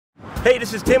Hey,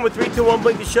 this is Tim with 321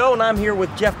 Blink the Show, and I'm here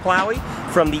with Jeff Plowey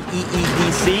from the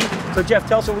EEDC. So Jeff,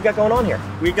 tell us what we got going on here.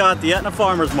 We got the Etna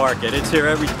Farmers Market. It's here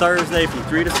every Thursday from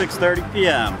 3 to 6:30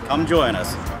 p.m. Come join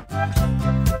us.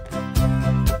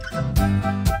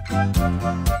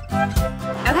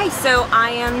 Okay, so I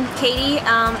am Katie,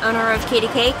 owner of Katie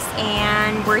Cakes,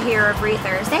 and we're here every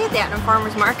Thursday at the Etna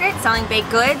Farmers Market selling baked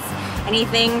goods.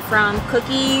 Anything from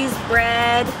cookies,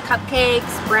 bread,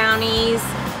 cupcakes, brownies,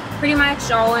 pretty much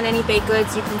all in any baked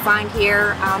goods you can find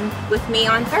here with me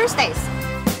on Thursdays.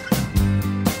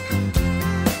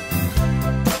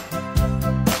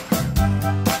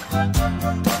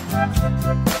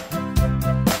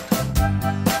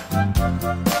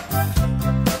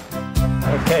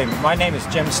 Okay, my name is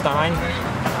Jim Stein.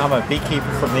 I'm a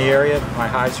beekeeper from the area. My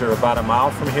hives are about a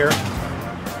mile from here.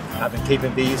 I've been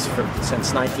keeping bees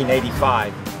since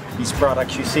 1985. These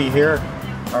products you see here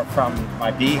are from my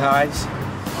beehives.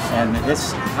 And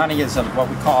this honey is what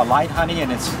we call a light honey,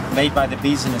 and it's made by the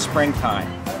bees in the springtime.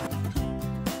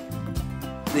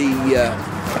 The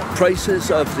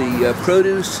prices of the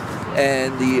produce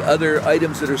and the other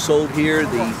items that are sold here,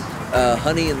 the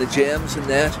honey and the jams and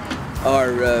that,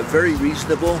 are very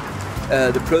reasonable.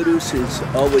 The produce is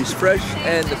always fresh,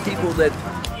 and the people that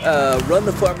run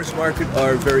the farmers market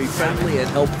are very friendly and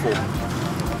helpful.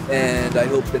 And I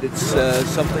hope that it's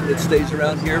something that stays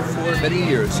around here for many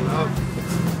years.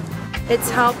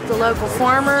 It's helped the local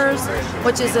farmers,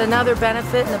 which is another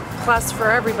benefit and a plus for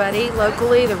everybody,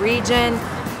 locally, the region.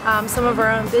 Some of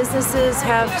our own businesses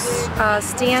have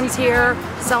stands here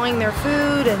selling their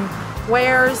food and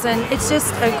wares, and it's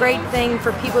just a great thing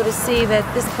for people to see that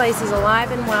this place is alive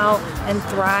and well and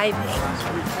thriving.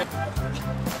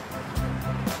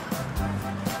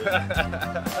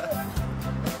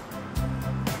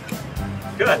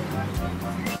 Good.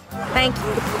 Thank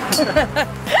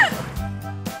you.